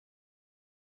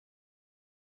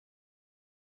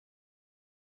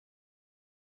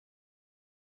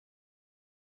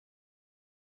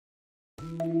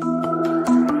I'm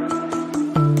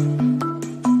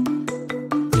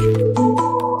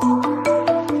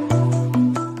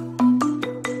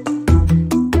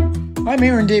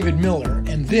Aaron David Miller,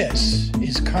 and this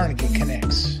is Carnegie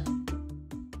Connects.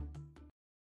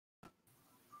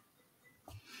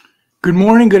 Good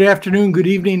morning, good afternoon, good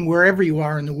evening, wherever you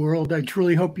are in the world. I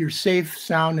truly hope you're safe,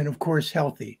 sound, and of course,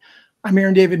 healthy. I'm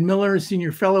Aaron David Miller, a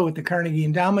senior fellow at the Carnegie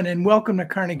Endowment, and welcome to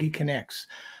Carnegie Connects,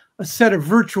 a set of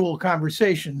virtual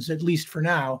conversations, at least for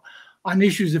now, on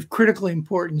issues of critical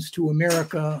importance to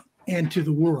America and to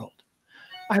the world.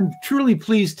 I'm truly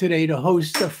pleased today to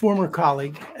host a former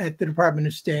colleague at the Department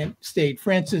of State,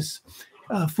 Francis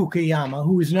Fukuyama,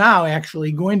 who is now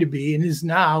actually going to be and is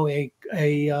now a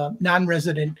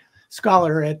non-resident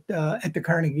scholar at the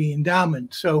Carnegie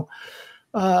Endowment. So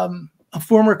a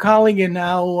former colleague and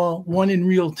now one in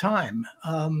real time.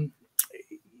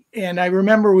 And I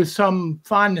remember with some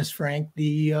fondness, Frank,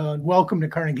 the welcome to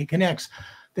Carnegie Connects,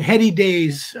 the heady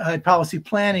days at policy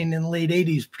planning in the late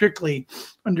 80s, particularly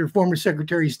under former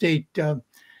Secretary of State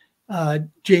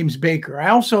James Baker.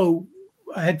 I also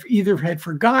had either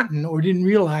forgotten or didn't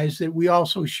realize that we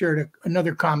also shared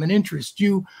another common interest.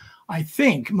 You, I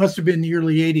think, must have been the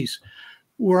early 80s,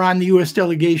 were on the U.S.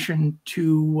 delegation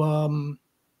to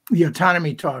the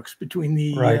autonomy talks between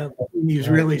the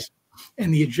Israelis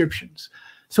and the Egyptians.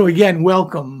 So again,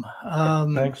 welcome.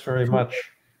 Thanks very much.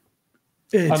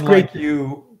 It's unlike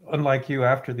great. Unlike you,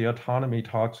 after the autonomy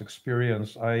talks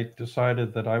experience, I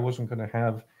decided that I wasn't going to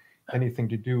have anything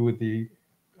to do with the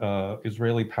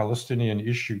Israeli-Palestinian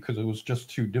issue because it was just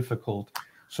too difficult.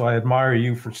 So I admire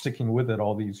you for sticking with it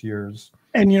all these years.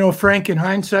 And, you know, Frank, in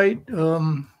hindsight,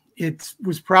 it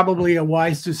was probably a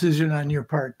wise decision on your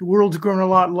part. The world's grown a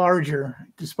lot larger,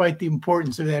 despite the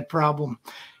importance of that problem.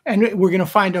 And we're going to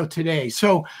find out today.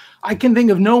 So I can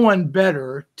think of no one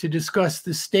better to discuss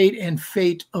the state and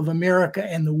fate of America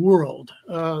and the world,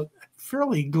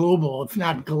 fairly global, if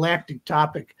not galactic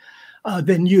topic,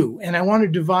 than you. And I want to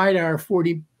divide our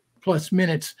 40 plus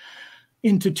minutes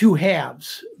into two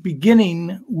halves,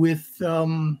 beginning with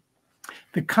the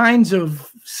kinds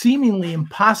of seemingly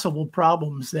impossible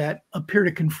problems that appear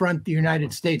to confront the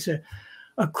United States,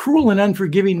 a cruel and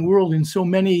unforgiving world in so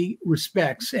many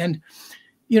respects. And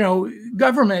you know, in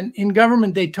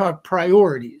government, they talk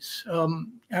priorities.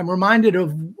 I'm reminded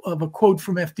of a quote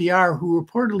from FDR, who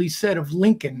reportedly said of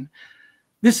Lincoln,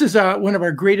 this is one of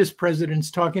our greatest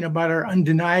presidents talking about our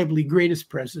undeniably greatest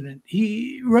president.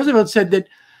 Roosevelt said that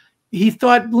he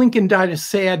thought Lincoln died a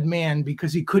sad man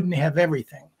because he couldn't have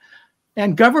everything.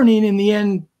 And governing in the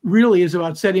end really is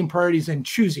about setting priorities and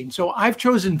choosing. So I've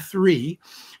chosen three.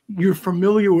 You're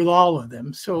familiar with all of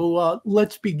them. So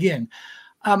let's begin.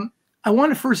 I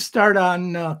want to first start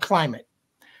on climate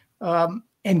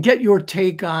and get your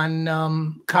take on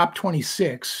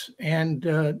COP26 and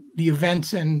the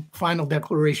events and final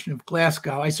declaration of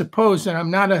Glasgow. I suppose, and I'm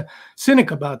not a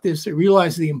cynic about this, I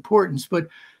realize the importance, but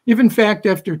if in fact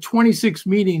after 26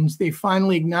 meetings, they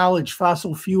finally acknowledge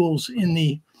fossil fuels in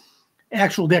the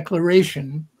actual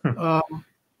declaration,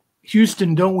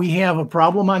 Houston, don't we have a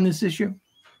problem on this issue?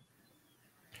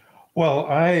 Well,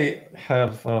 I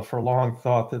have for long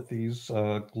thought that these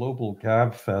global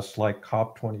gabfests like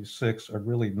COP26 are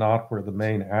really not where the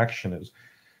main action is.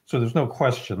 So there's no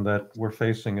question that we're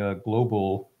facing a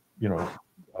global,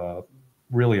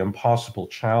 really impossible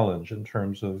challenge in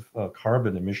terms of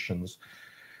carbon emissions.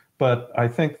 But I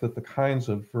think that the kinds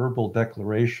of verbal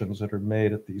declarations that are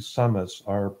made at these summits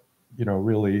are,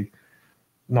 really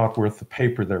not worth the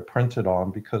paper they're printed on,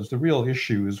 because the real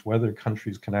issue is whether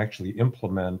countries can actually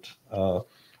implement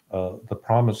the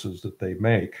promises that they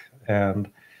make.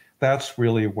 And that's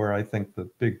really where I think the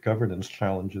big governance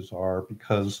challenges are,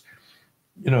 because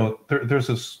there's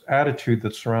this attitude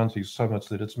that surrounds these summits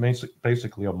that it's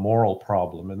basically a moral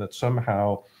problem, and that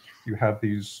somehow you have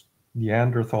these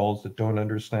Neanderthals that don't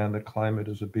understand that climate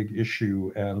is a big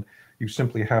issue, and you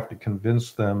simply have to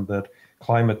convince them that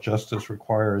climate justice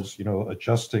requires,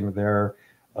 adjusting their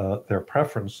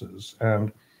preferences.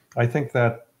 And I think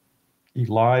that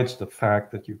elides the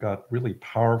fact that you've got really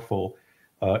powerful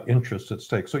interests at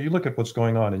stake. So you look at what's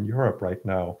going on in Europe right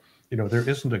now. There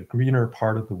isn't a greener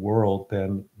part of the world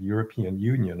than the European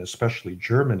Union, especially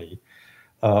Germany.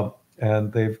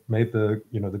 And they've made the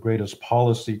greatest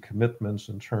policy commitments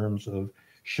in terms of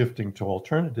shifting to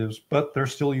alternatives, but they're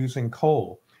still using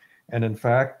coal. And in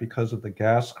fact, because of the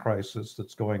gas crisis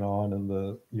that's going on and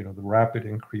the rapid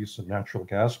increase in natural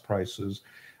gas prices,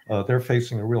 they're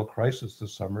facing a real crisis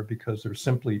this summer because there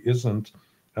simply isn't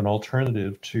an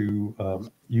alternative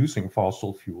to using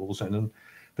fossil fuels. And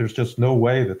there's just no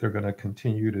way that they're going to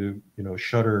continue to,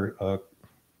 shutter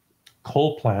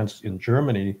coal plants in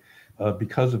Germany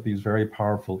because of these very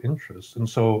powerful interests. And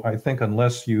so I think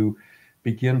unless you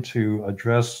begin to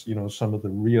address, some of the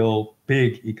real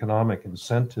big economic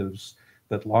incentives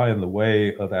that lie in the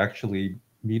way of actually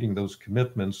meeting those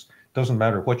commitments, doesn't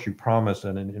matter what you promise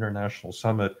at an international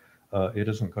summit, it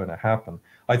isn't going to happen.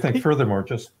 I think furthermore,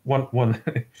 just one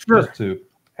Sure. just to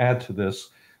add to this,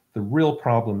 the real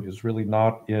problem is really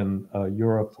not in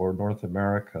Europe or North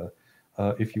America.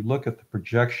 If you look at the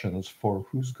projections for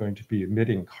who's going to be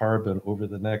emitting carbon over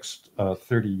the next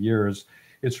 30 years,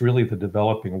 it's really the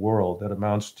developing world. That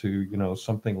amounts to,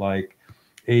 something like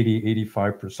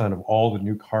 85% of all the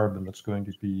new carbon that's going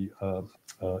to be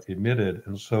emitted.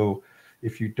 And so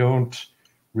if you don't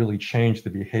really change the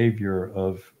behavior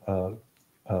of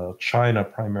China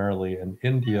primarily and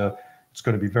India, it's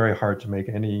going to be very hard to make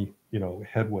any,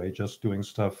 headway just doing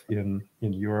stuff in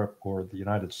Europe or the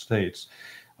United States.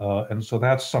 And so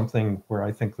that's something where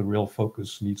I think the real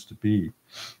focus needs to be.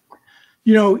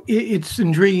 It's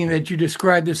intriguing that you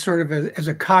describe this sort of as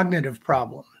a cognitive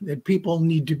problem, that people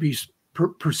need to be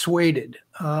persuaded,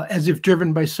 as if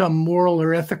driven by some moral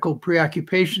or ethical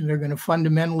preoccupation, they're going to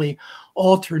fundamentally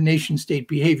alter nation state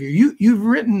behavior. You've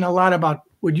written a lot about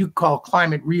what you call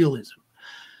climate realism.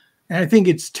 And I think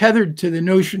it's tethered to the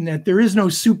notion that there is no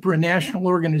supranational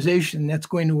organization that's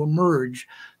going to emerge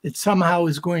that somehow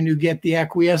is going to get the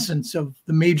acquiescence of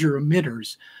the major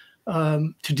emitters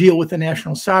to deal with the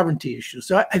national sovereignty issue.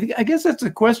 So I guess that's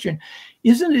the question.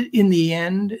 Isn't it in the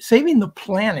end saving the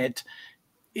planet,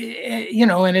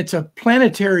 and it's a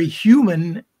planetary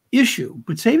human issue,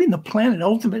 but saving the planet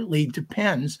ultimately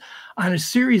depends on a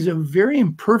series of very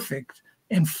imperfect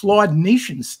and flawed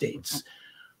nation states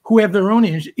who have their own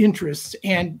interests,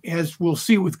 and as we'll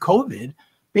see with COVID,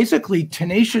 basically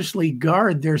tenaciously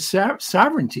guard their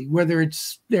sovereignty, whether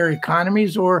it's their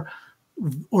economies or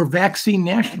vaccine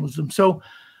nationalism. So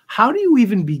how do you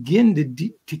even begin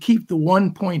to keep the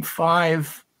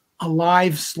 1.5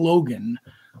 alive slogan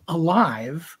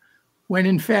alive when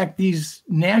in fact these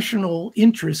national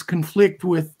interests conflict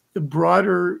with the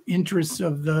broader interests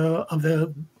of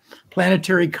the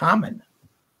planetary common?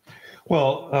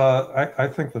 Well, I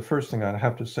think the first thing I'd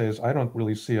have to say is I don't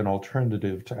really see an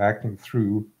alternative to acting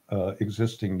through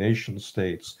existing nation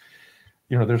states.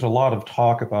 There's a lot of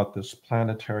talk about this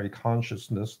planetary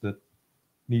consciousness that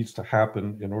needs to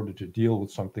happen in order to deal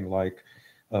with something like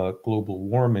global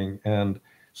warming, and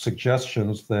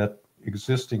suggestions that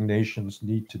existing nations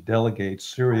need to delegate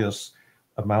serious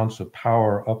amounts of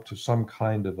power up to some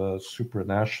kind of a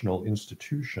supranational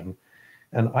institution.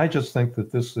 And I just think that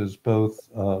this is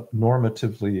both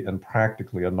normatively and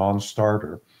practically a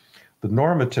non-starter. The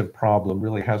normative problem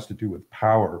really has to do with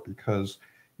power, because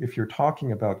if you're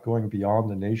talking about going beyond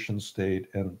the nation state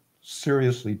and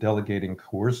seriously delegating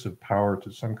coercive power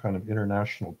to some kind of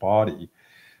international body,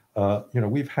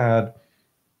 we've had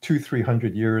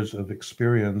 200-300 years of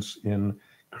experience in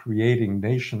creating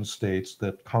nation states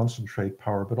that concentrate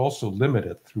power, but also limit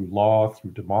it through law,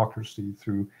 through democracy,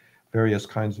 through various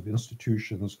kinds of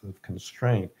institutions of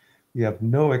constraint. We have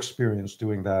no experience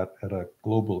doing that at a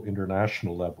global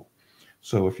international level.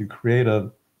 So if you create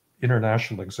an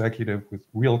international executive with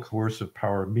real coercive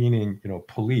power, meaning,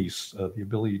 police, the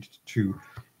ability to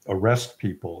arrest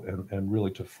people and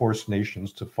really to force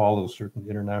nations to follow certain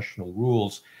international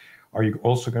rules, are you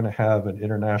also going to have an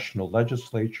international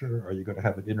legislature? Are you going to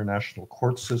have an international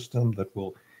court system that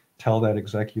will tell that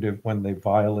executive when they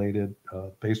violated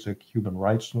basic human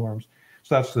rights norms?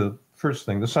 So that's the first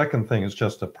thing. The second thing is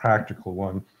just a practical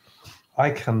one. I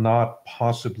cannot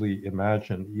possibly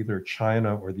imagine either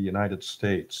China or the United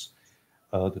States,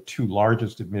 the two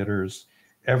largest emitters,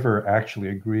 ever actually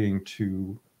agreeing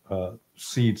to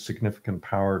cede significant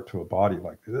power to a body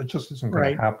like this. It just isn't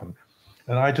going to happen.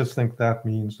 And I just think that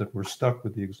means that we're stuck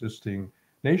with the existing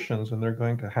nations, and they're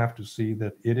going to have to see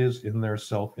that it is in their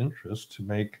self-interest to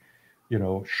make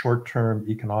short-term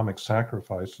economic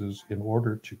sacrifices in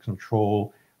order to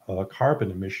control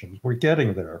carbon emissions. We're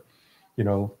getting there.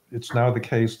 It's now the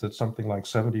case that something like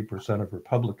 70% of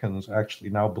Republicans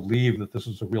actually now believe that this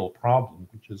is a real problem,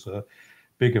 which is a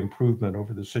big improvement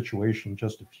over the situation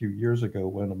just a few years ago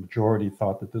when a majority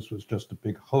thought that this was just a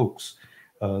big hoax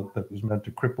that was meant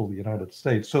to cripple the United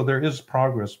States. So there is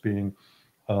progress being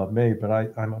made, but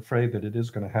I'm afraid that it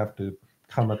is going to have to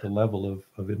come at the level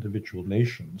of individual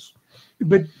nations.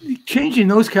 But changing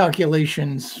those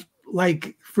calculations,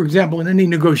 like, for example, in any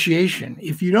negotiation,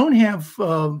 if you don't have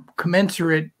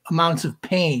commensurate amounts of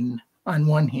pain on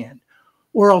one hand,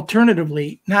 or not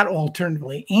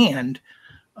alternatively, and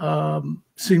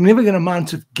significant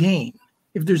amounts of gain,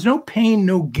 if there's no pain,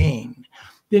 no gain,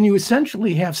 then you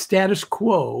essentially have status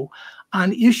quo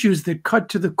on issues that cut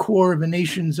to the core of a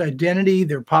nation's identity,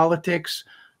 their politics,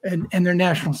 and their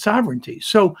national sovereignty.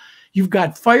 So you've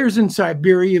got fires in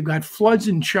Siberia, you've got floods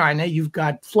in China, you've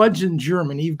got floods in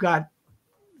Germany, you've got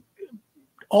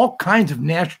all kinds of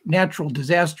natural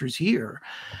disasters here.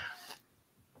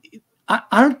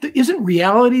 Isn't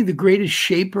reality the greatest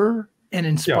shaper and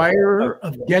inspirer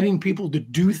of getting people to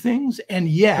do things? And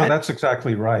yet, no, that's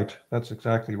exactly right. That's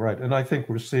exactly right. And I think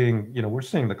we're seeing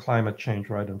the climate change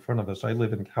right in front of us. I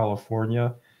live in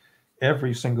California.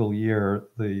 Every single year,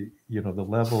 the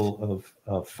level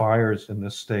of fires in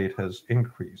this state has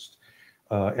increased.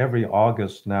 Every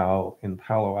August now in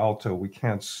Palo Alto, we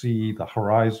can't see the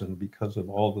horizon because of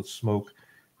all the smoke,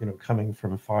 coming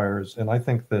from fires. And I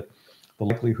think that the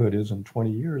likelihood is in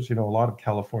 20 years, a lot of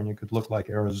California could look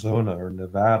like Arizona or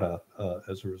Nevada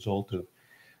as a result of,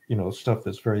 stuff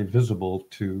that's very visible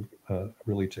to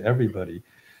really to everybody.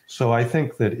 So I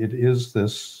think that it is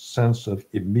this sense of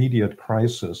immediate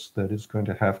crisis that is going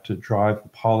to have to drive the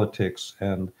politics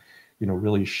and,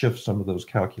 really shift some of those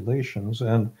calculations.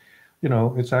 And,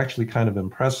 it's actually kind of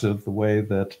impressive the way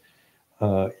that,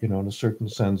 in a certain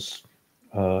sense,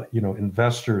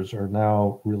 investors are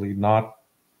now really not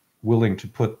willing to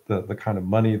put the kind of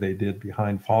money they did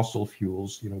behind fossil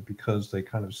fuels, because they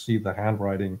kind of see the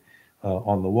handwriting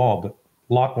on the wall. But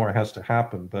a lot more has to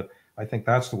happen. But I think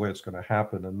that's the way it's going to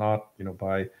happen, and not,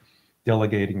 by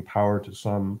delegating power to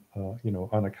some,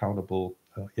 unaccountable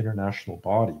international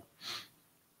body.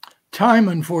 Time,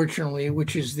 unfortunately,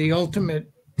 which is the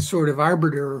ultimate sort of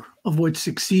arbiter of what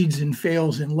succeeds and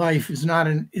fails in life, is not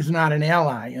an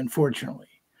ally, unfortunately.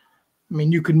 I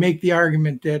mean, you could make the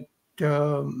argument that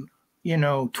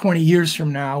 20 years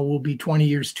from now will be 20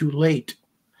 years too late.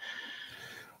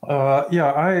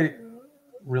 I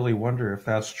really wonder if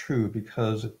that's true,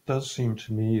 because it does seem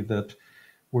to me that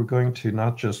we're going to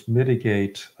not just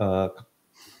mitigate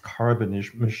carbon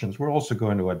emissions, we're also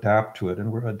going to adapt to it,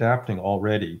 and we're adapting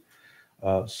already.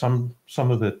 Some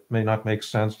of it may not make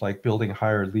sense, like building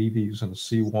higher levees and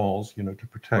seawalls, to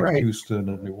protect Right. Houston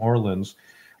and New Orleans.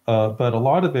 But a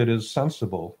lot of it is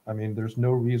sensible. I mean, there's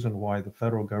no reason why the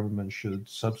federal government should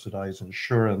subsidize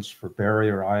insurance for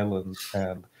barrier islands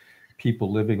and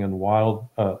people living in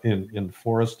in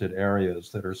forested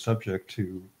areas that are subject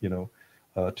to,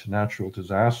 to natural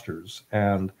disasters.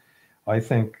 And I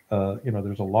think,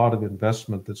 there's a lot of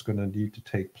investment that's going to need to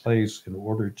take place in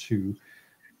order to,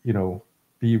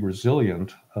 be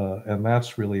resilient. And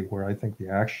that's really where I think the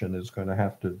action is going to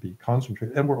have to be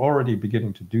concentrated. And we're already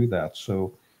beginning to do that.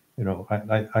 So,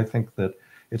 I think that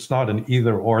it's not an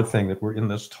either or thing, that we're in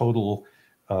this total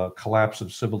collapse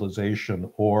of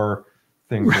civilization or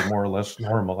things are more or less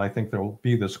normal. I think there will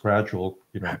be this gradual,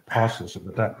 process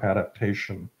of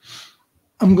adaptation.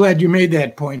 I'm glad you made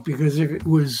that point, because if it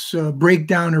was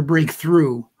breakdown or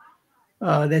breakthrough,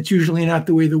 that's usually not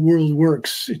the way the world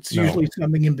works. It's usually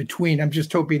something in between. I'm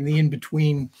just hoping the in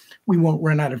between, we won't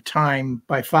run out of time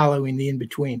by following the in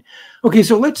between. Okay,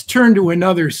 so let's turn to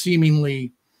another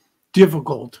seemingly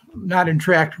difficult, not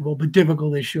intractable, but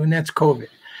difficult issue, and that's COVID.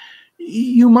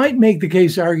 You might make the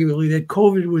case, arguably, that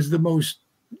COVID was the most,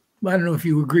 I don't know if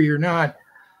you agree or not,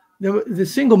 the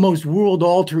single most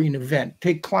world-altering event,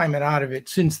 take climate out of it,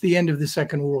 since the end of the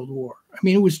Second World War. I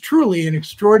mean, it was truly an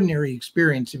extraordinary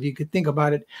experience, if you could think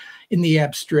about it in the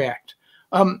abstract.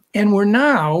 And we're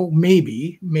now,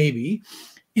 maybe,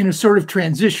 in a sort of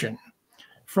transition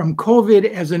from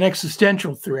COVID as an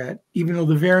existential threat, even though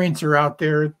the variants are out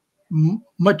there.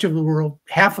 Much of the world,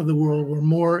 half of the world or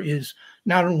more, is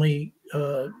not only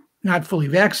not fully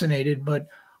vaccinated, but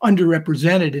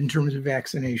underrepresented in terms of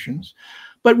vaccinations.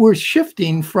 But we're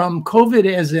shifting from COVID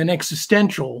as an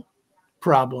existential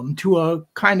problem to a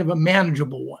kind of a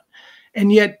manageable one.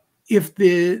 And yet, if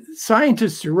the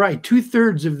scientists are right,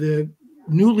 2/3 of the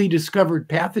newly discovered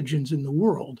pathogens in the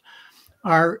world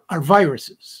are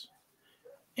viruses.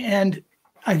 And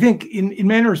I think in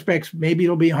many respects, maybe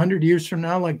it'll be 100 years from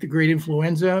now, like the great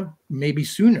influenza, maybe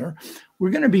sooner,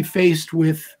 we're going to be faced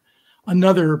with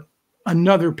another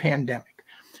pandemic.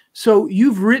 So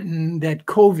you've written that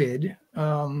COVID,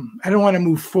 I don't want to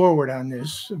move forward on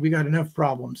this. We got enough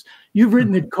problems. You've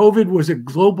written that COVID was a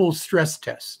global stress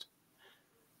test.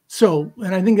 So,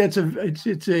 and I think that's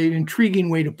it's an intriguing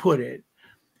way to put it.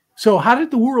 So how did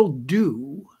the world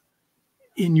do,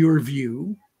 in your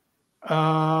view?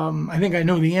 I think I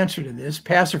know the answer to this,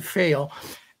 pass or fail.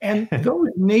 And those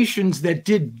nations that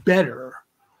did better,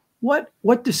 what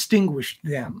distinguished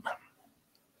them?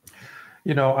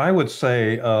 I would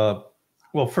say,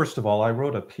 well, first of all, I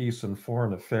wrote a piece in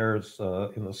Foreign Affairs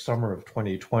in the summer of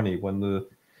 2020 when the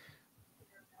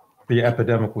the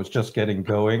epidemic was just getting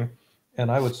going. And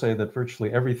I would say that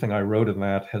virtually everything I wrote in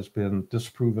that has been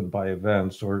disproven by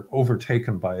events or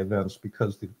overtaken by events,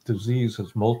 because the disease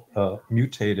has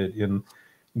mutated in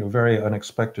very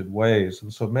unexpected ways.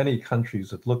 And so many countries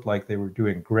that looked like they were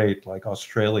doing great, like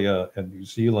Australia and New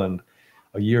Zealand,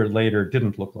 a year later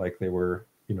didn't look like they were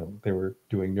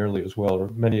doing nearly as well. Or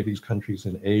many of these countries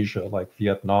in Asia, like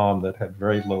Vietnam, that had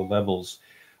very low levels,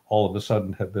 all of a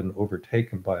sudden have been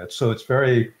overtaken by it. So it's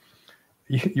very,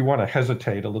 you want to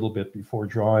hesitate a little bit before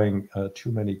drawing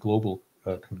too many global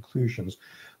conclusions.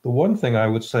 The one thing I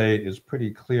would say is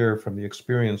pretty clear from the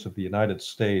experience of the United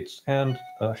States and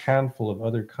a handful of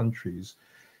other countries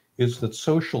is that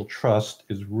social trust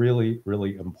is really,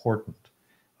 really important.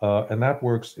 And that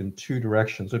works in two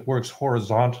directions. It works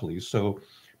horizontally. So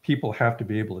people have to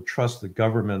be able to trust the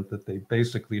government, that they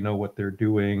basically know what they're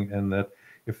doing, and that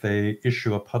if they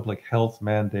issue a public health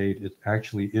mandate, it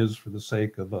actually is for the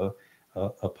sake of a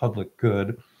public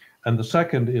good. And the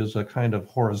second is a kind of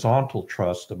horizontal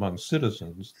trust among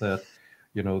citizens, that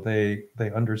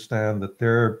they understand that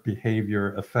their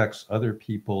behavior affects other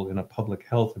people in a public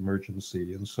health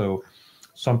emergency. And so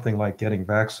something like getting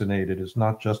vaccinated is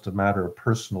not just a matter of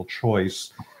personal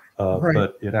choice, Right.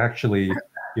 but it actually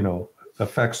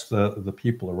affects the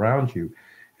people around you.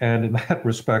 And in that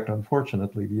respect,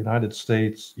 unfortunately, the United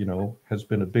States has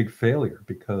been a big failure,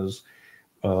 because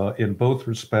in both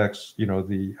respects,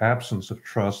 the absence of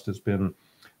trust has been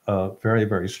very,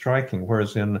 very striking.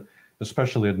 Whereas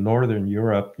especially in Northern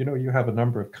Europe, you have a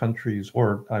number of countries,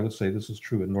 or I would say this is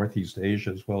true in Northeast Asia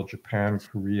as well, Japan,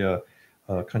 Korea,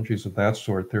 countries of that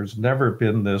sort. There's never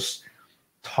been this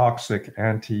toxic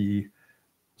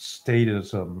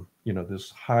anti-statism,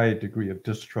 this high degree of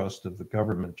distrust of the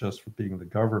government just for being the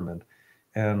government.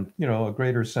 And a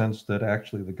greater sense that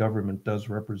actually the government does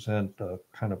represent a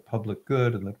kind of public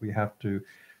good, and that we have to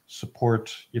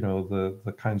support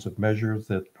the kinds of measures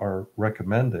that are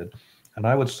recommended. And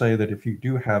I would say that if you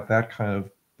do have that kind of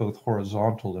both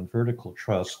horizontal and vertical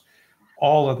trust,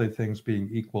 all other things being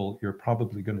equal, you're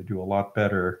probably going to do a lot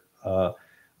better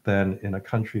than in a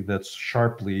country that's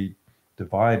sharply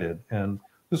divided. And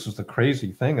this is the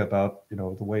crazy thing about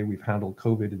the way we've handled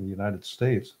COVID in the United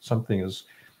States. Something as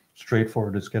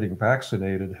straightforward as getting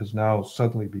vaccinated has now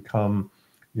suddenly become,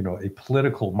 a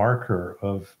political marker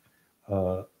of,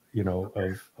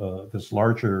 this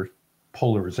larger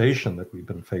polarization that we've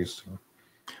been facing.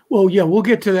 Well, yeah, we'll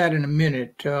get to that in a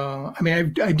minute. I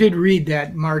mean, I did read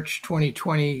that March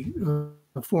 2020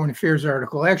 Foreign Affairs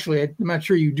article. Actually, I'm not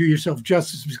sure you do yourself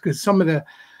justice, because some of the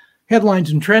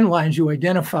headlines and trend lines you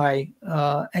identify,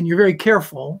 and you're very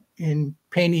careful in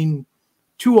painting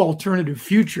two alternative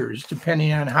futures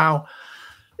depending on how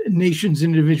nations,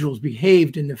 individuals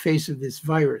behaved in the face of this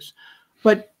virus.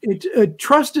 But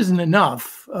trust isn't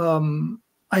enough.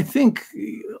 I think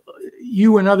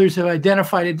you and others have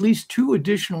identified at least two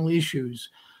additional issues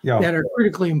that are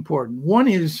critically important. One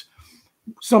is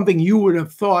something you would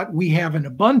have thought we have in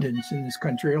abundance in this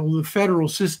country, although the federal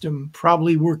system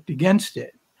probably worked against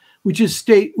it, which is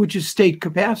state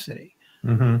capacity,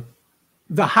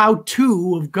 the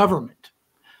how-to of government.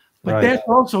 But that's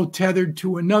also tethered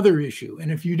to another issue.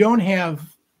 And if you don't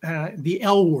have the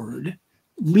L word,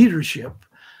 leadership,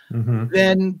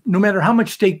 then no matter how much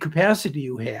state capacity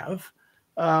you have,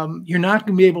 you're not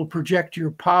going to be able to project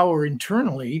your power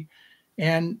internally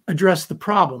and address the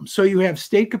problem. So you have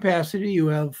state capacity, you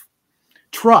have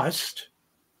trust,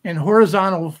 and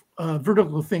horizontal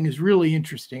vertical thing is really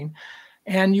interesting.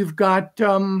 And you've got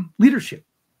leadership.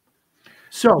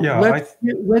 So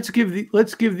let's give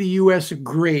the U.S. a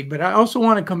grade, but I also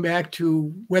want to come back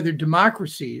to whether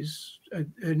democracies,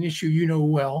 an issue you know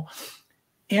well,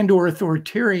 and/or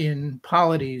authoritarian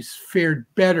polities fared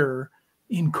better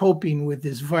in coping with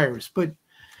this virus. But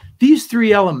these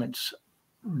three elements,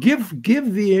 give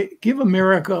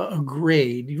America a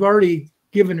grade. You've already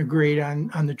given a grade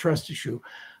on the trust issue,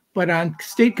 but on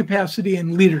state capacity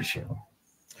and leadership.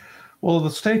 Well,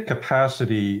 the state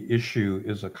capacity issue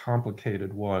is a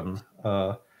complicated one.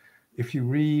 If you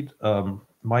read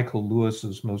Michael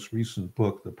Lewis's most recent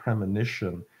book, The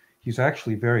Premonition, he's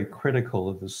actually very critical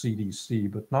of the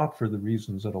CDC, but not for the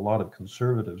reasons that a lot of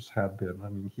conservatives have been. I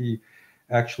mean, he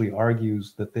actually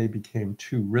argues that they became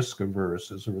too risk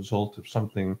averse as a result of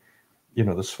something,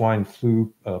 the swine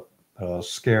flu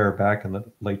scare back in the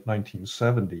late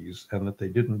 1970s, and that they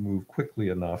didn't move quickly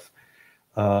enough.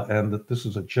 And that this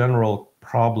is a general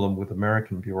problem with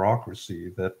American bureaucracy,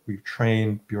 that we've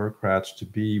trained bureaucrats to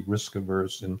be risk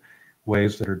averse in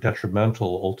ways that are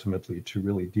detrimental ultimately to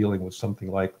really dealing with something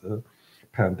like the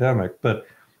pandemic. But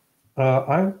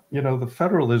the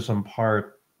federalism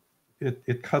part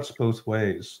it cuts both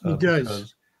ways It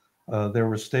does. because there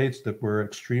were states that were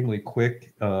extremely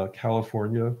quick.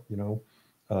 California,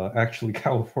 actually,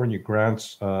 California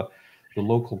grants the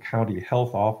local county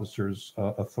health officers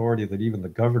authority that even the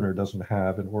governor doesn't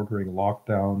have in ordering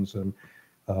lockdowns and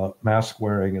mask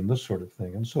wearing and this sort of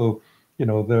thing. And so,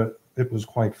 it was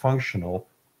quite functional.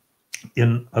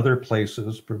 In other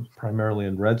places, primarily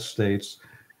in red states,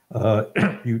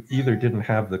 you either didn't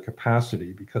have the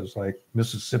capacity because, like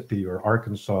Mississippi or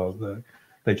Arkansas,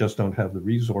 they just don't have the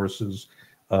resources,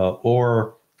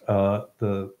 or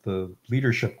the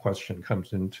leadership question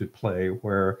comes into play,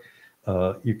 where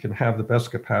you can have the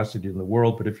best capacity in the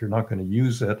world, but if you're not going to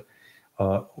use it,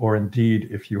 or indeed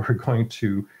if you are going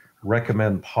to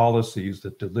recommend policies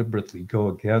that deliberately go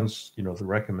against, the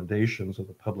recommendations of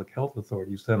the public health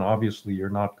authorities, then obviously you're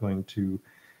not going to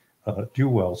do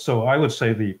well. So I would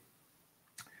say the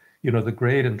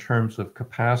grade in terms of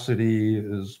capacity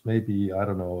is maybe, I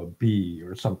don't know, a B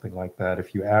or something like that.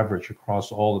 If you average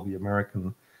across all of the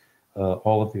American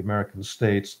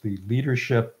states, the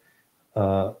leadership,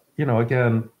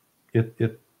 again,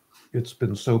 it's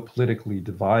been so politically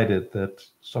divided that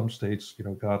some states,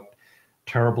 got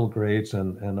terrible grades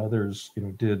and others,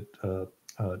 did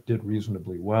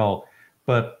reasonably well.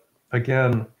 But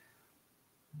again,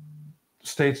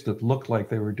 states that looked like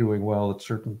they were doing well at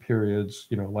certain periods,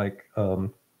 or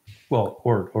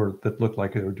that looked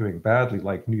like they were doing badly,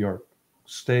 like New York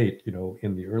State,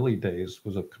 in the early days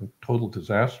was a total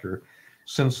disaster.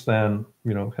 Since then,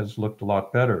 has looked a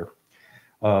lot better.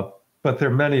 But there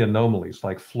are many anomalies,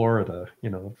 like Florida.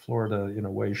 Florida, in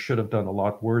a way, should have done a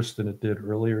lot worse than it did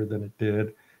earlier than it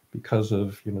did because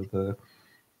of, the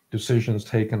decisions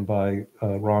taken by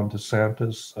Ron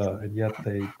DeSantis, and yet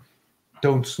they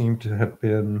don't seem to have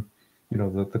been,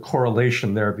 the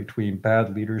correlation there between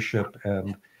bad leadership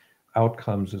and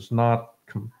outcomes is not,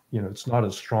 it's not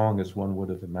as strong as one would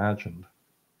have imagined.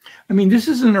 I mean, this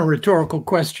isn't a rhetorical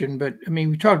question, but I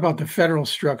mean, we talked about the federal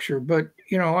structure, but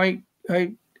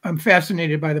I'm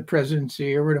fascinated by the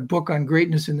presidency. I wrote a book on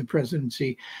greatness in the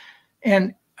presidency.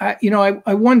 And, I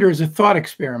wonder, as a thought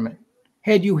experiment,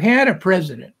 had you had a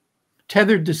president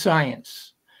tethered to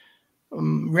science,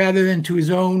 rather than to his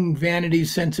own vanity,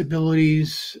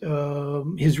 sensibilities,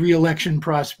 his reelection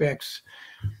prospects,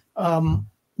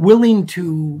 willing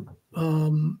to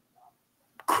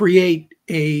create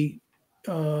a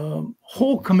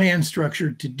whole command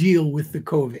structure to deal with the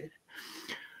COVID,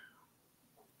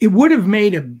 it would have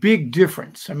made a big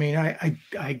difference. I mean,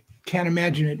 I can't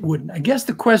imagine it wouldn't. I guess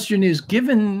the question is,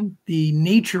 given the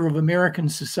nature of American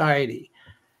society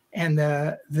and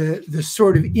the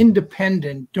sort of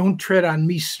independent, don't tread on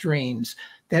me strains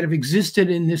that have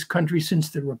existed in this country since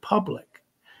the Republic,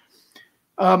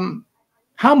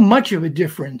 how much of a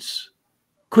difference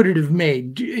could it have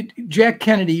made? Jack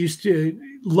Kennedy used to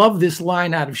love this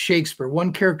line out of Shakespeare.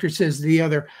 One character says to the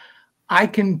other, I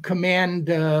can command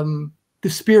the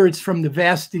spirits from the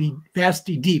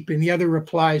vasty deep. And the other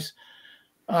replies,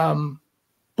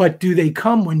 but do they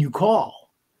come when you call?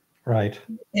 Right.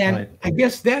 And right. I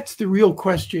guess that's the real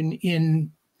question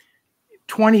in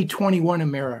 2021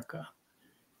 America.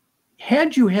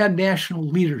 Had you had national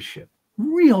leadership,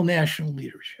 real national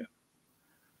leadership,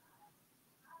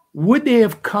 would they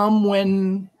have come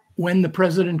when the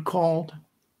president called?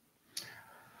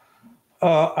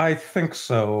 I think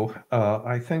so.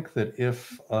 I think that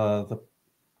if the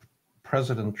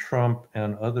President Trump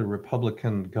and other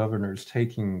Republican governors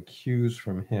taking cues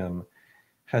from him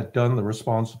had done the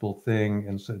responsible thing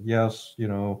and said, yes,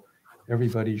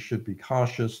 everybody should be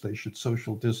cautious, they should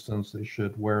social distance, they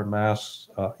should wear masks.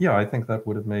 I think that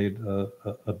would have made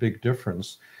a big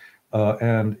difference.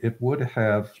 And it would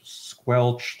have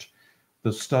squelched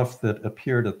the stuff that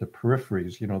appeared at the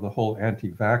peripheries. The whole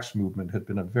anti-vax movement had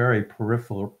been a very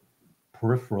peripheral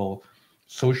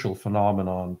social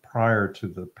phenomenon prior to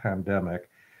the pandemic.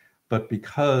 But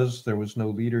because there was no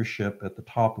leadership at the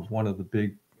top of one of the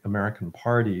big American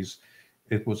parties,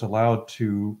 it was allowed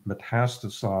to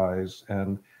metastasize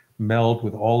and meld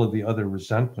with all of the other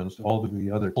resentments, all of the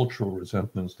other cultural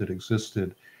resentments that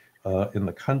existed in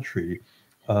the country,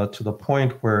 to the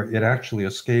point where it actually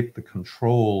escaped the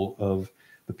control of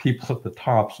the people at the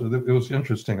top. So it was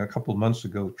interesting. A couple of months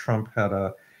ago, Trump had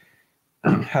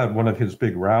one of his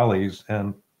big rallies,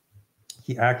 and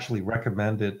he actually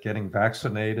recommended getting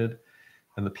vaccinated,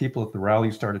 and the people at the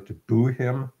rally started to boo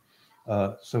him.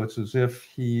 So it's as if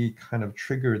he kind of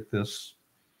triggered this,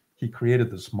 he created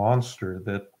this monster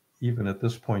that even at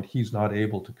this point he's not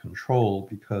able to control,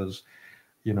 because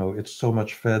it's so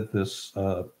much fed this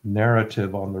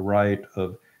narrative on the right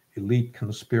of elite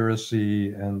conspiracy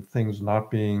and things not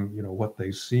being, what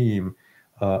they seem.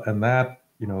 And that,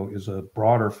 is a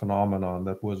broader phenomenon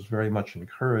that was very much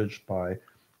encouraged by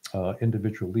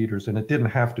individual leaders. And it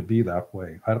didn't have to be that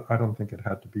way. I don't think it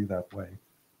had to be that way.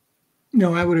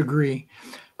 No, I would agree.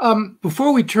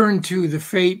 Before we turn to the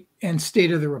fate and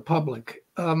state of the Republic,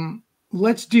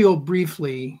 let's deal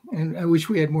briefly, and I wish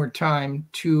we had more time,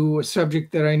 to a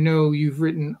subject that I know you've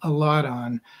written a lot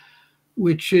on,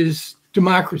 which is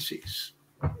democracies,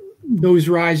 those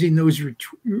rising, those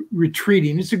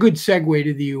retreating. It's a good segue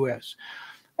to the U.S.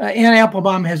 Ann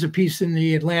Applebaum has a piece in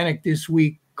the Atlantic this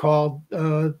week called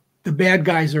The Bad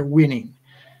Guys Are Winning.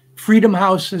 Freedom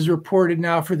House has reported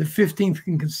now for the 15th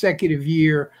consecutive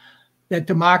year that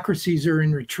democracies are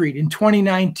in retreat. In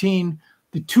 2019,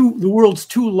 the world's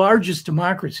two largest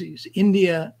democracies,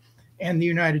 India and the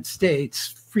United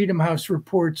States, Freedom House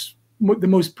reports the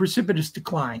most precipitous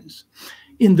declines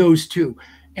in those two.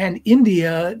 And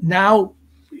India now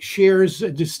shares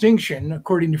a distinction,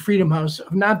 according to Freedom House,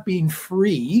 of not being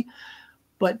free,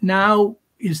 but now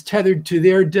is tethered to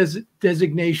their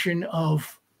designation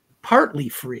of partly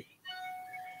free.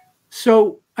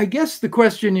 So I guess the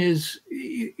question is,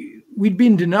 we'd be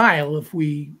in denial if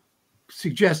we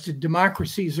suggested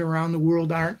democracies around the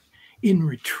world aren't in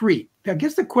retreat. I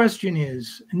guess the question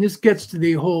is, and this gets to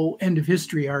the whole end of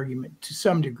history argument to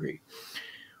some degree,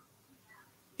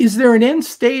 is there an end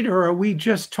state, or are we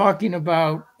just talking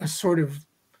about a sort of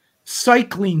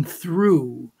cycling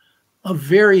through of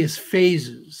various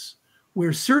phases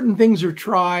where certain things are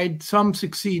tried, some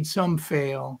succeed, some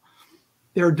fail?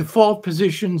 There are default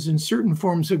positions in certain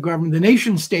forms of government. The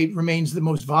nation state remains the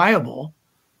most viable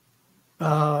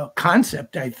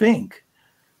concept, I think.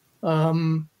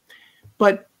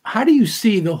 But how do you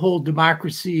see the whole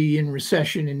democracy in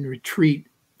recession and retreat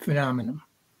phenomenon?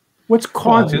 What's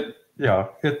causing it? Yeah,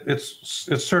 it's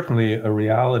certainly a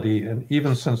reality. And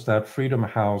even since that Freedom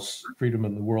House, Freedom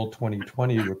in the World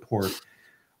 2020 report,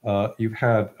 you've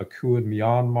had a coup in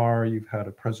Myanmar, you've had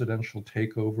a presidential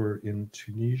takeover in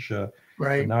Tunisia,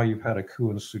 right, and now you've had a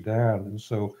coup in Sudan. And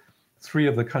so three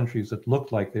of the countries that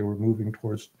looked like they were moving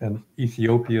towards, and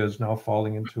Ethiopia is now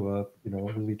falling into a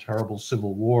really terrible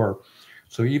civil war.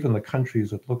 So even the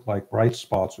countries that look like bright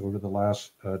spots over the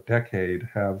last decade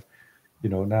have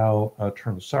now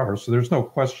turned sour. So there's no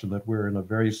question that we're in a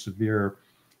very severe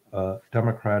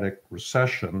democratic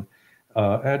recession.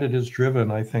 And it is driven,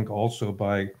 I think, also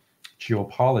by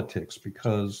geopolitics,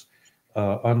 because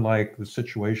unlike the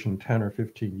situation 10 or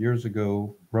 15 years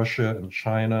ago, Russia and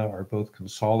China are both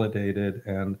consolidated,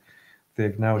 and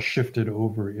they've now shifted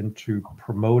over into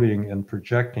promoting and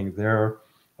projecting their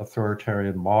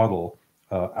authoritarian model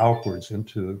outwards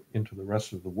into the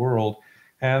rest of the world.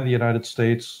 And the United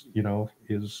States,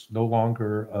 is no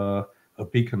longer a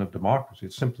beacon of democracy.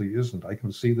 It simply isn't. I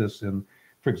can see this in,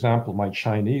 for example, my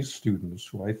Chinese students,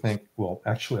 who I think, well,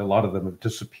 actually, a lot of them have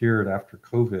disappeared after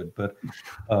COVID. But,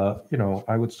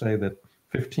 I would say that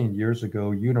 15 years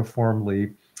ago,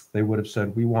 uniformly, they would have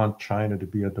said, we want China to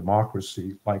be a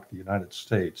democracy like the United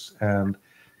States. And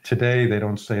today, they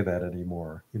don't say that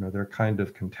anymore. They're kind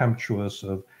of contemptuous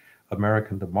of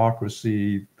American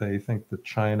democracy. They think that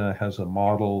China has a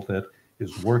model that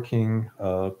is working,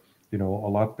 a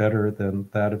lot better than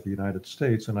that of the United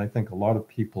States. And I think a lot of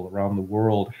people around the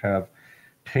world have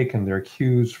taken their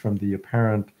cues from the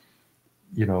apparent,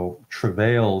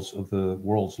 travails of the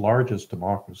world's largest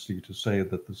democracy to say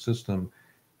that the system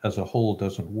as a whole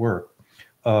doesn't work.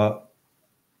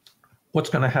 What's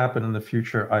going to happen in the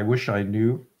future? I wish I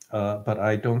knew, but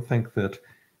I don't think that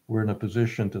we're in a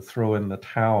position to throw in the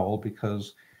towel,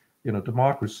 because,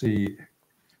 democracy,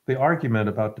 the argument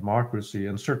about democracy,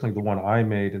 and certainly the one I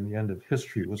made in the end of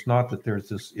history, was not that there's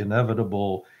this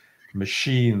inevitable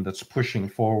machine that's pushing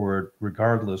forward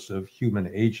regardless of human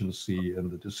agency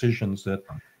and the decisions that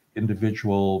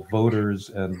individual voters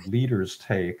and leaders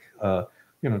take.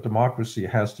 Democracy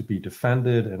has to be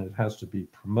defended and it has to be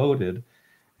promoted.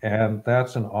 And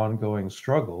that's an ongoing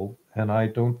struggle. And I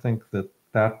don't think that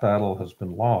battle has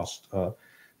been lost.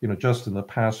 Just in the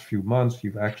past few months,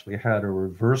 you've actually had a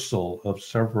reversal of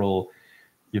several,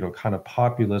 kind of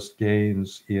populist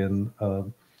gains in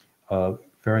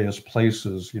various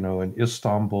places, in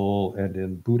Istanbul and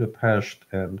in Budapest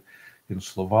and in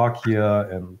Slovakia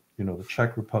and, the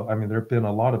Czech Republic. I mean, there have been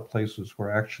a lot of places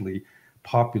where actually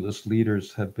populist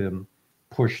leaders have been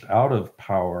pushed out of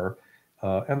power.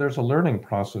 And there's a learning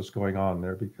process going on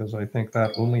there, because I think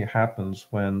that only happens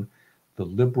when the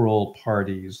liberal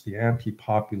parties, the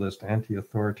anti-populist,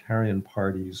 anti-authoritarian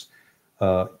parties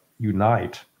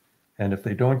unite. And if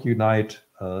they don't unite,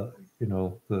 the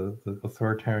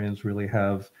authoritarians really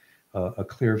have a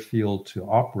clear field to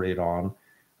operate on.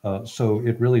 So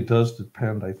it really does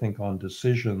depend, I think, on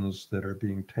decisions that are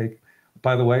being taken.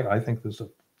 By the way, I think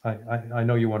I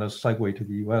know you want to segue to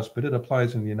the U.S., but it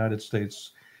applies in the United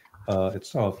States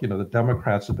itself. You know, the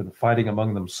Democrats have been fighting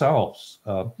among themselves,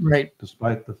 Right.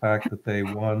 despite the fact that they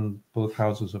won both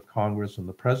houses of Congress and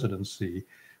the presidency.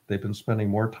 They've been spending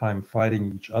more time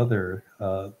fighting each other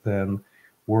than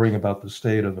worrying about the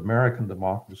state of American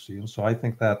democracy. And so I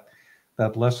think that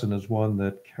that lesson is one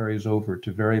that carries over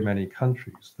to very many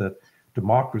countries, that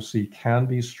democracy can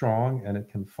be strong and it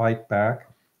can fight back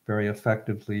very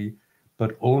effectively,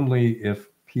 but only if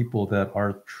people that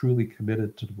are truly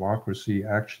committed to democracy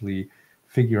actually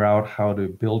figure out how to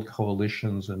build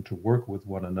coalitions and to work with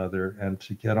one another and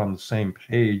to get on the same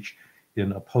page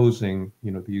in opposing,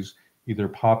 you know, these either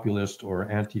populist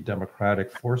or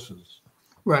anti-democratic forces.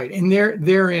 Right. And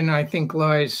therein, I think,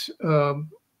 lies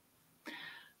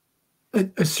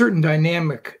a certain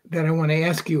dynamic that I want to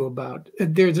ask you about.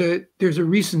 There's a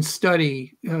recent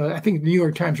study, I think the New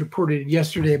York Times reported it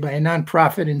yesterday, by a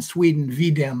nonprofit in Sweden,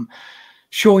 VDEM,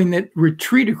 showing that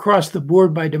retreat across the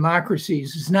board by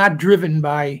democracies is not driven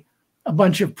by a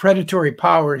bunch of predatory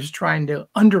powers trying to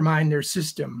undermine their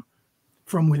system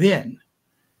from within,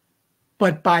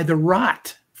 but by the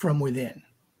rot from within.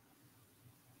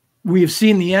 We have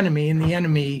seen the enemy, and the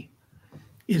enemy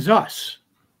is us.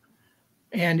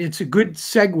 And it's a good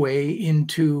segue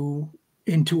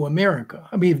into America.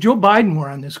 I mean, if Joe Biden were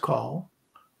on this call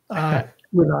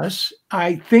with us,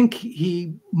 I think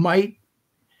he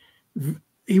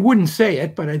wouldn't say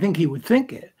it, but I think he would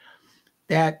think it,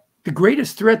 that the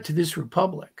greatest threat to this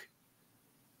republic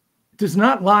does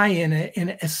not lie in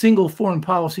a single foreign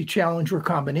policy challenge or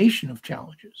combination of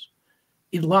challenges.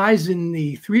 It lies in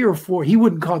the 3 or 4, he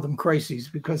wouldn't call them crises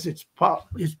because it's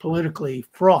politically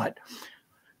fraught,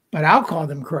 but I'll call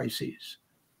them crises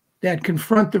that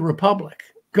confront the republic.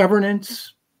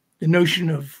 Governance, the notion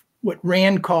of what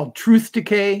Rand called truth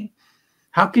decay.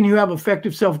 How can you have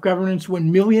effective self-governance when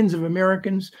millions of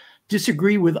Americans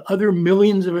disagree with other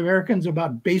millions of Americans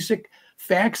about basic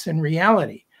facts and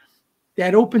reality?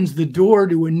 That opens the door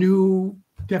to a new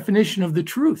definition of the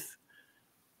truth,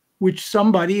 which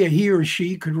somebody, a he or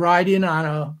she, could ride in on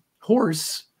a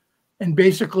horse and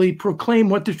basically proclaim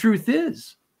what the truth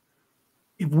is.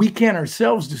 If we can't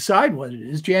ourselves decide what it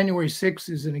is, January 6th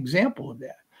is an example of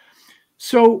that.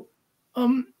 So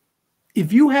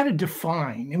if you had to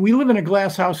define, and we live in a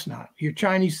glass house now, your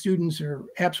Chinese students are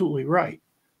absolutely right.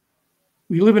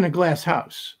 We live in a glass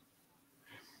house.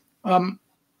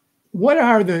 What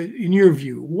are in your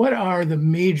view, what are the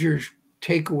major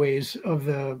takeaways of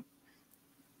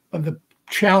the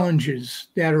challenges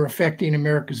that are affecting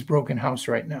America's broken house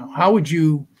right now? How would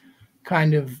you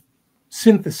kind of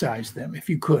synthesize them, if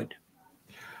you could?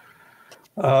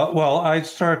 Well, I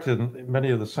start in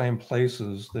many of the same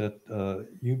places that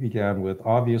you began with.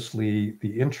 Obviously,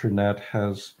 the internet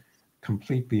has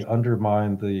completely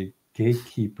undermined the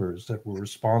gatekeepers that were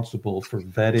responsible for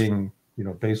vetting, you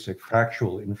know, basic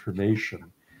factual information,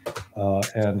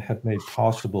 and had made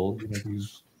possible, you know,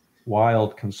 these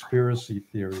wild conspiracy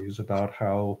theories about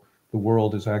how the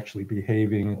world is actually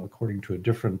behaving according to a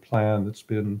different plan that's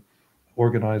been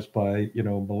organized by, you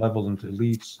know, malevolent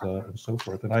elites and so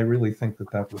forth. And I really think that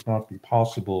that would not be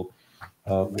possible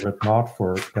were it not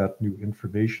for that new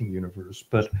information universe.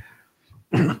 But,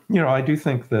 you know, I do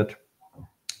think that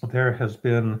there has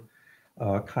been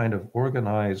a kind of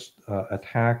organized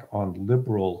attack on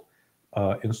liberal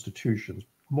institutions,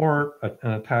 more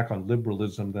an attack on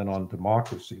liberalism than on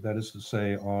democracy. That is to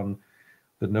say, on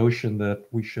the notion that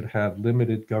we should have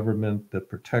limited government that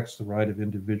protects the right of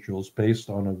individuals based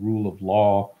on a rule of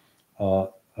law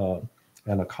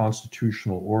and a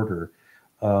constitutional order.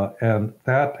 And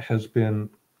that has been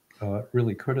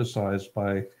really criticized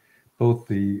by both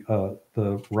the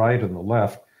right and the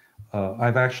left.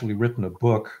 I've actually written a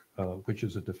book, which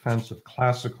is a defense of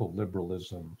classical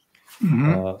liberalism,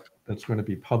 that's going to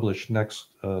be published next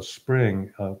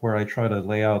spring, where I try to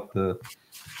lay out the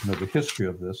history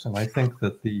of this. And I think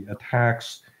that the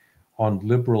attacks on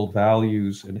liberal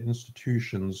values and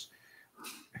institutions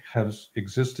have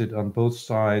existed on both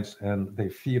sides, and they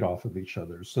feed off of each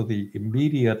other. So the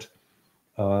immediate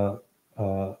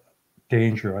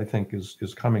danger, I think,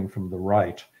 is coming from the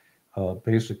right,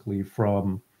 basically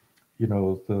from, you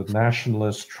know, the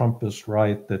nationalist Trumpist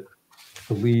right that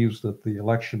believes that the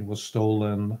election was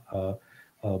stolen,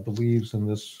 believes in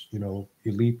this, you know,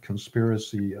 elite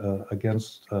conspiracy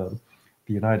against the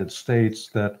United States,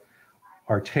 that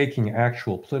are taking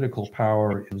actual political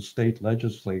power in state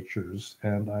legislatures.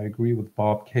 And I agree with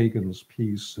Bob Kagan's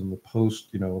piece in the Post,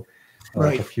 you know,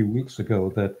 right, a few weeks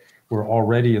ago, that we're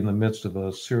already in the midst of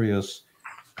a serious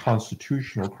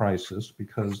constitutional crisis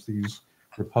because these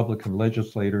Republican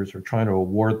legislators are trying to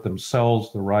award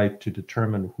themselves the right to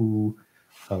determine who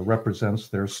represents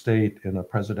their state in a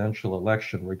presidential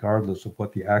election, regardless of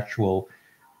what the actual,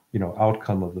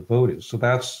 outcome of the vote is. So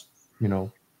that's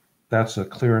a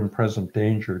clear and present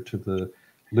danger to the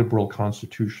liberal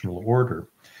constitutional order.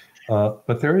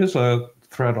 But there is a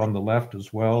threat on the left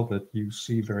as well that you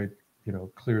see very,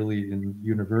 clearly in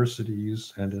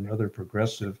universities and in other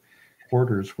progressive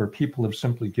quarters where people have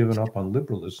simply given up on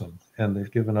liberalism and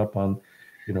they've given up on,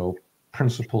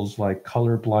 principles like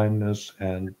color blindness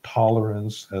and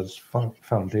tolerance as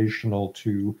foundational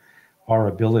to our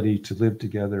ability to live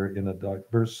together in a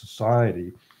diverse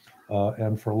society.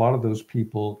 And for a lot of those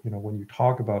people, when you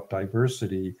talk about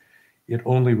diversity, it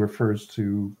only refers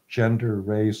to gender,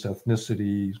 race,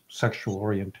 ethnicity, sexual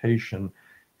orientation.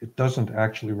 It doesn't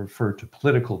actually refer to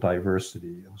political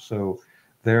diversity. And so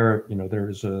there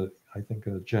is I think,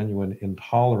 a genuine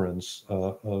intolerance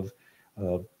of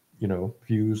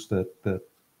views that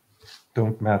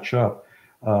don't match up.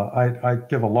 I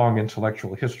give a long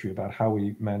intellectual history about how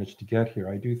we managed to get here.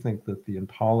 I do think that the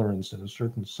intolerance, in a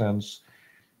certain sense,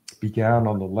 began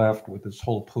on the left with this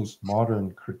whole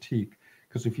postmodern critique.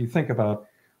 Because if you think about,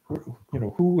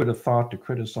 who would have thought to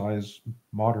criticize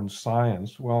modern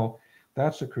science? Well,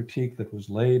 that's a critique that was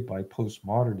laid by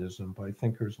postmodernism, by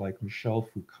thinkers like Michel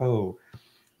Foucault,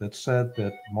 that said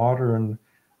that modern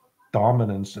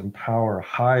dominance and power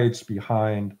hides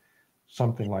behind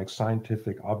something like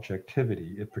scientific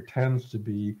objectivity. It pretends to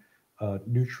be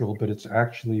neutral, but it's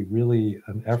actually really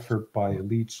an effort by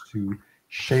elites to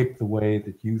shape the way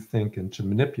that you think and to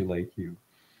manipulate you.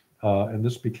 And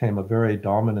this became a very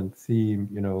dominant theme,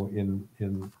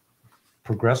 in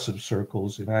progressive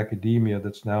circles in academia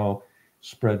that's now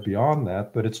spread beyond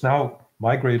that. But it's now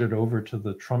migrated over to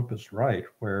the Trumpist right,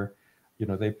 where,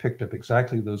 they picked up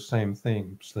exactly those same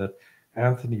things, that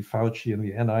Anthony Fauci and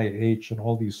the NIH and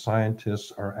all these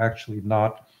scientists are actually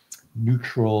not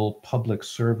neutral public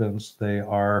servants. They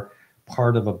are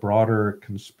part of a broader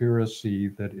conspiracy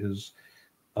that is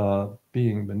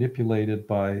being manipulated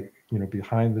by,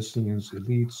 behind the scenes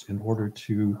elites in order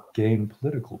to gain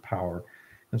political power.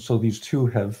 And so these two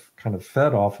have kind of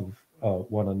fed off of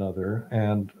one another.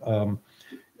 And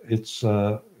it's,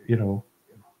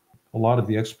 a lot of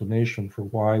the explanation for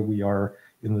why we are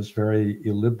in this very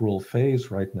illiberal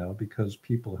phase right now, because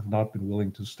people have not been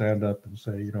willing to stand up and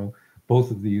say,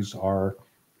 both of these are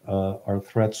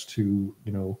threats to,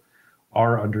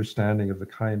 our understanding of the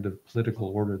kind of political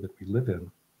order that we live in.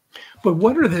 But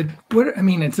I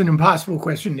mean, it's an impossible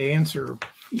question to answer.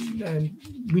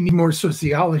 We need more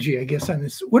sociology, I guess, on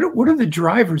this. What are the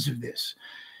drivers of this?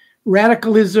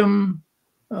 Radicalism,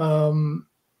 political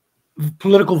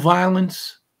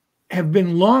violence have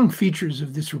been long features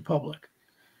of this republic.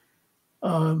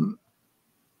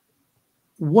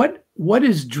 What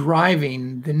is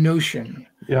driving the notion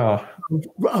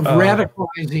of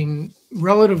radicalizing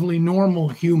relatively normal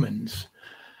humans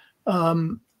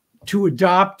to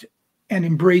adopt and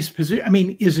embrace position? I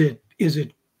mean, is it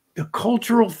the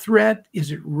cultural threat?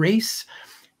 Is it race?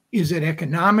 Is it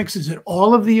economics? Is it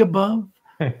all of the above?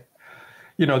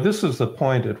 This is the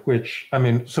point at which,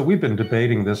 so we've been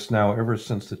debating this now ever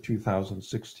since the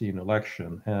 2016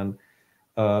 election. And,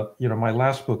 my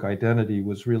last book, Identity,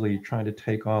 was really trying to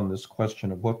take on this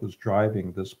question of what was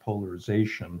driving this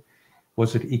polarization.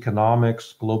 Was it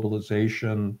economics,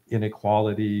 globalization,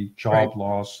 inequality, job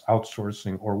loss,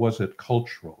 outsourcing, or was it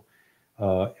cultural?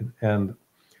 I,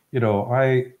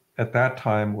 at that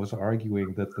time, was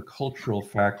arguing that the cultural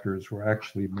factors were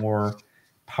actually more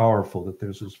powerful, that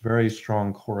there's this very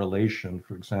strong correlation,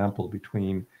 for example,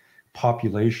 between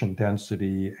population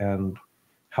density and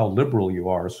how liberal you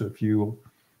are. So if you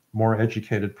more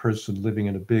educated person living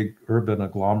in a big urban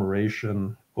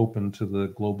agglomeration open to the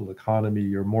global economy,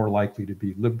 you're more likely to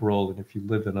be liberal. And if you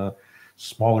live in a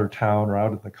smaller town or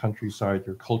out in the countryside,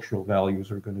 your cultural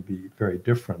values are going to be very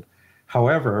different.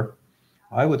 However,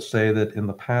 I would say that in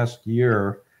the past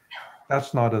year,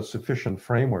 that's not a sufficient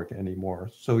framework anymore.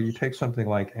 So you take something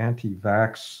like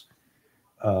anti-vax,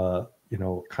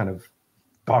 kind of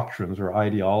doctrines or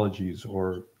ideologies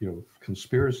or,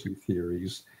 conspiracy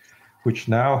theories, which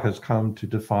now has come to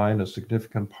define a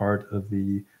significant part of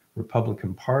the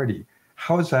Republican Party.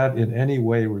 How is that in any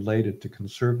way related to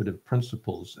conservative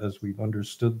principles as we've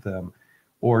understood them,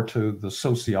 or to the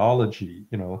sociology?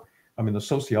 The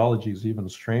sociology is even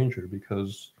stranger,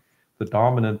 because the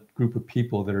dominant group of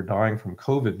people that are dying from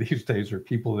COVID these days are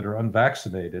people that are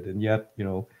unvaccinated. And yet,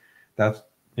 that's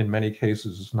in many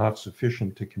cases is not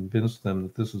sufficient to convince them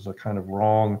that this is a kind of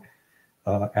wrong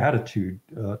attitude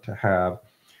to have.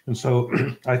 And so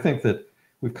I think that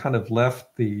we've kind of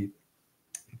left the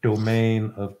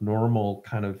domain of normal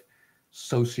kind of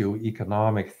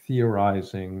socioeconomic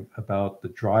theorizing about the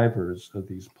drivers of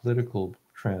these political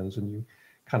trends, and you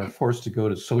kind of forced to go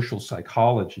to social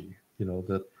psychology,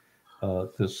 that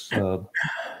this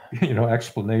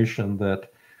explanation that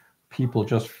people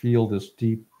just feel this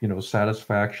deep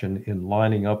satisfaction in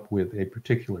lining up with a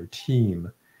particular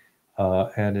team,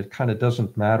 and it kind of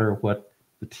doesn't matter what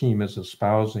the team is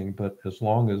espousing, but as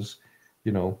long as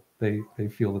they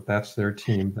feel that that's their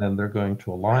team, then they're going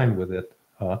to align with it.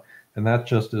 And that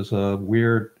just is a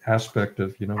weird aspect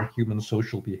of, human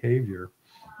social behavior.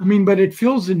 I mean, but it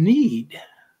fills a need.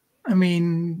 I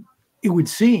mean, it would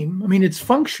seem. I mean, it's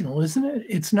functional, isn't it?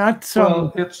 It's not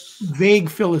some vague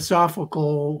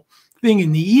philosophical thing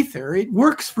in the ether. It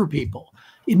works for people.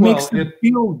 It makes them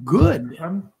feel good.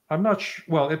 I'm not sure.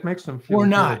 Well, it makes them feel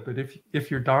good. But if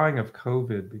you're dying of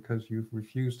COVID because you've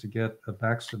refused to get a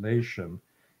vaccination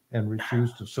and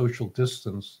refused to social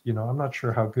distance, I'm not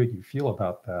sure how good you feel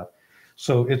about that.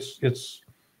 So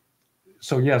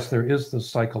so yes, there is the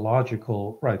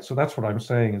psychological, right. So that's what I'm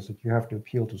saying, is that you have to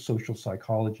appeal to social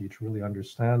psychology to really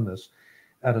understand this.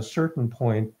 At a certain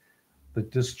point, the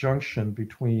disjunction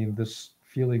between this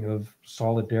feeling of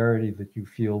solidarity that you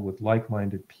feel with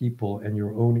like-minded people and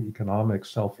your own economic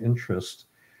self-interest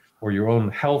or your own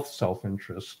health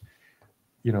self-interest,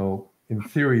 in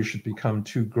theory should become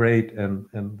too great, and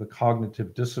the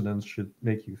cognitive dissonance should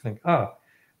make you think,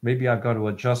 maybe I've got to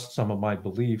adjust some of my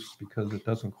beliefs because it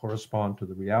doesn't correspond to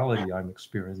the reality I'm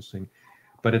experiencing.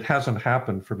 But it hasn't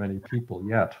happened for many people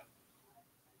yet.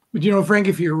 But Frank,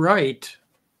 if you're right,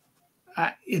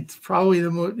 it's probably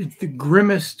it's the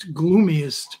grimmest,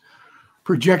 gloomiest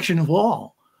projection of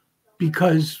all,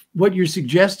 because what you're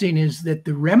suggesting is that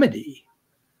the remedy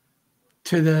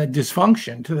to the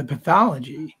dysfunction, to the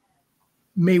pathology,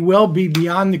 may well be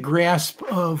beyond the grasp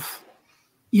of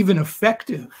even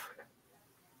effective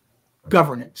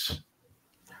governance.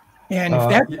 And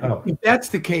if that's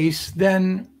the case,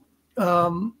 then,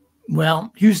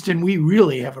 Houston, we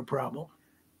really have a problem.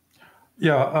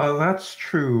 Yeah, that's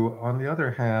true. On the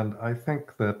other hand, I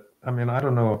think that, I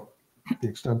don't know the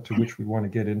extent to which we want to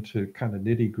get into kind of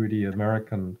nitty-gritty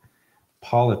American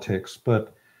politics,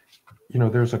 but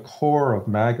there's a core of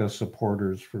MAGA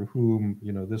supporters for whom,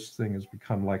 this thing has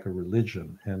become like a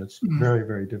religion, and it's very,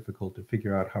 very difficult to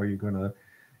figure out how you're going to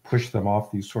push them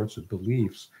off these sorts of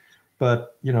beliefs.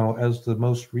 But, as the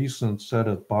most recent set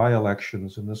of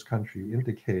by-elections in this country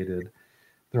indicated,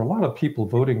 there are a lot of people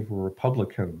voting for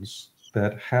Republicans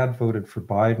that had voted for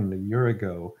Biden a year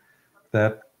ago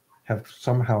that have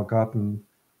somehow gotten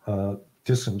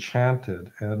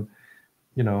disenchanted. And,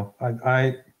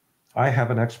 I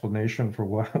have an explanation for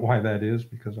why that is,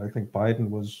 because I think Biden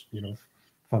was,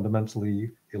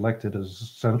 fundamentally elected as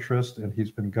a centrist, and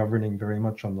he's been governing very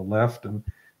much on the left. And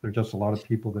there are just a lot of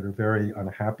people that are very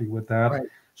unhappy with that. Right.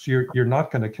 So you're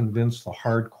not going to convince the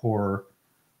hardcore,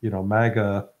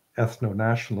 MAGA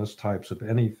ethno-nationalist types of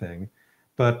anything.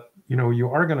 But, you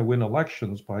are going to win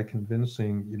elections by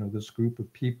convincing, this group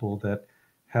of people that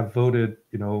have voted,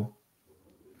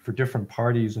 for different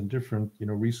parties in different,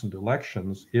 recent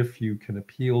elections, if you can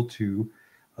appeal to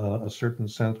a certain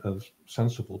set of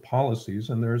sensible policies.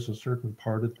 And there's a certain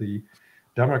part of the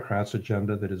Democrats'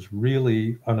 agenda that is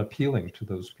really unappealing to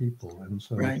those people. And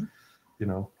so, right.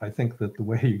 I think that the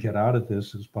way you get out of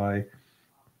this is by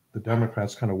the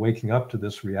Democrats kind of waking up to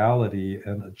this reality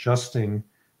and adjusting,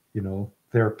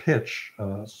 their pitch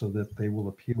so that they will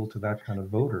appeal to that kind of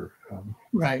voter.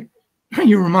 Right.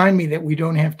 You remind me that we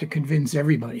don't have to convince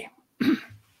everybody.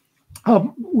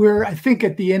 We're, I think,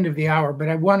 at the end of the hour, but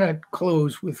I want to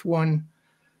close with one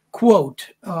quote,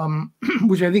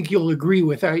 which I think you'll agree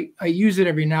with. I use it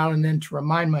every now and then to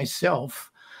remind myself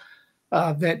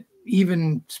that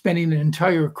even spending an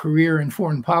entire career in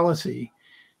foreign policy,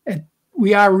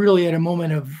 we are really at a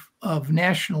moment of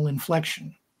national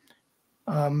inflection.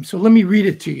 So let me read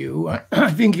it to you.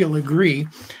 I think you'll agree.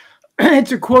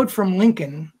 It's a quote from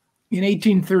Lincoln in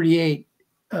 1838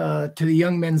 to the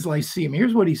Young Men's Lyceum.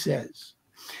 Here's what he says.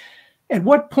 At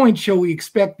what point shall we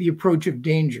expect the approach of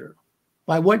danger?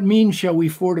 By what means shall we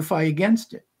fortify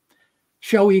against it?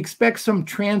 Shall we expect some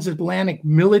transatlantic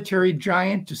military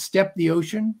giant to step the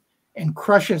ocean and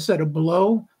crush us at a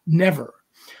blow? Never.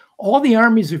 All the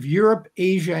armies of Europe,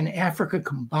 Asia, and Africa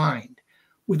combined,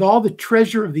 with all the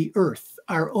treasure of the earth,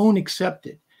 our own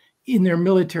excepted, in their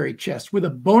military chest, with a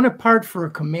Bonaparte for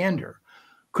a commander,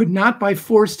 could not by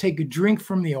force take a drink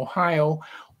from the Ohio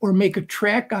or make a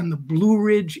track on the Blue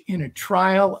Ridge in a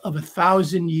trial of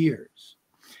 1,000 years.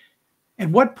 At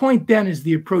what point then is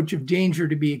the approach of danger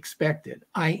to be expected?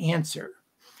 I answer,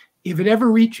 if it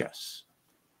ever reach us,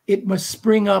 it must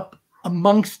spring up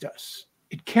amongst us.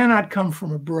 It cannot come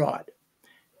from abroad.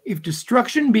 If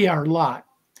destruction be our lot,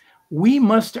 we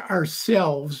must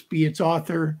ourselves be its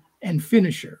author and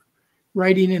finisher.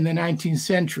 Writing in the 19th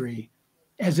century,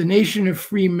 as a nation of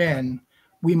free men,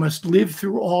 we must live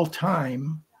through all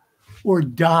time or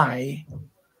die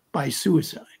by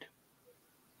suicide.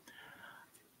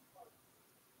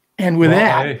 And with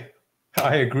that,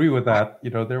 I agree with that. You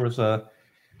know, there was a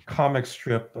comic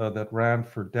strip that ran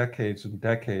for decades and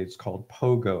decades called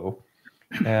Pogo.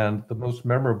 And the most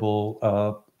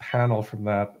memorable panel from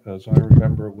that, as I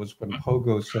remember, was when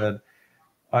Pogo said,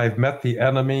 "I've met the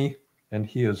enemy and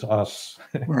he is us."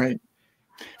 Right.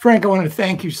 Frank, I want to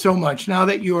thank you so much. Now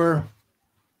that you're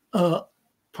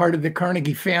part of the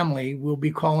Carnegie family, we'll be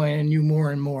calling on you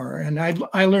more and more. And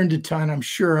I learned a ton. I'm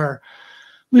sure our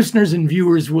listeners and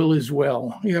viewers will as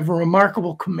well. You have a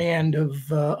remarkable command of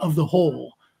the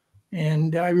whole,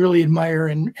 and I really admire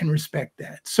and respect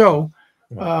that. So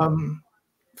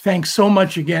thanks so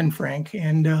much again, Frank,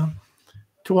 and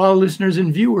to all listeners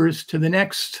and viewers, to the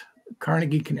next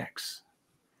Carnegie Connects.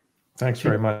 Thanks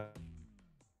very much.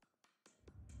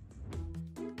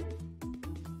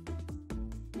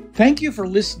 Thank you for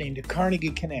listening to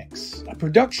Carnegie Connects, a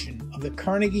production of the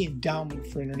Carnegie Endowment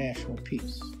for International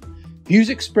Peace. Views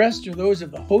expressed are those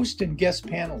of the host and guest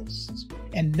panelists,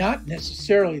 and not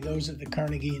necessarily those of the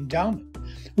Carnegie Endowment,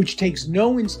 which takes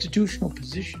no institutional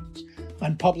positions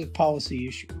on public policy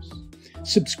issues.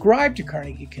 Subscribe to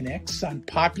Carnegie Connects on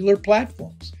popular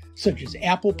platforms such as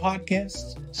Apple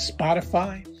Podcasts,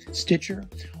 Spotify, Stitcher,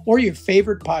 or your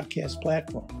favorite podcast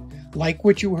platform. Like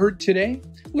what you heard today?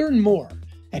 Learn more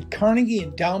at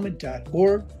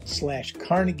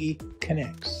carnegieendowment.org/Carnegie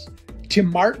Connects. Tim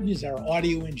Martin is our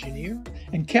audio engineer,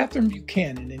 and Catherine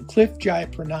Buchanan and Cliff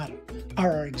Jayapranada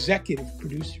are our executive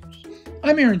producers.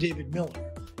 I'm Aaron David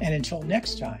Miller, and until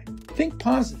next time, think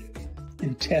positive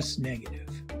and test negative.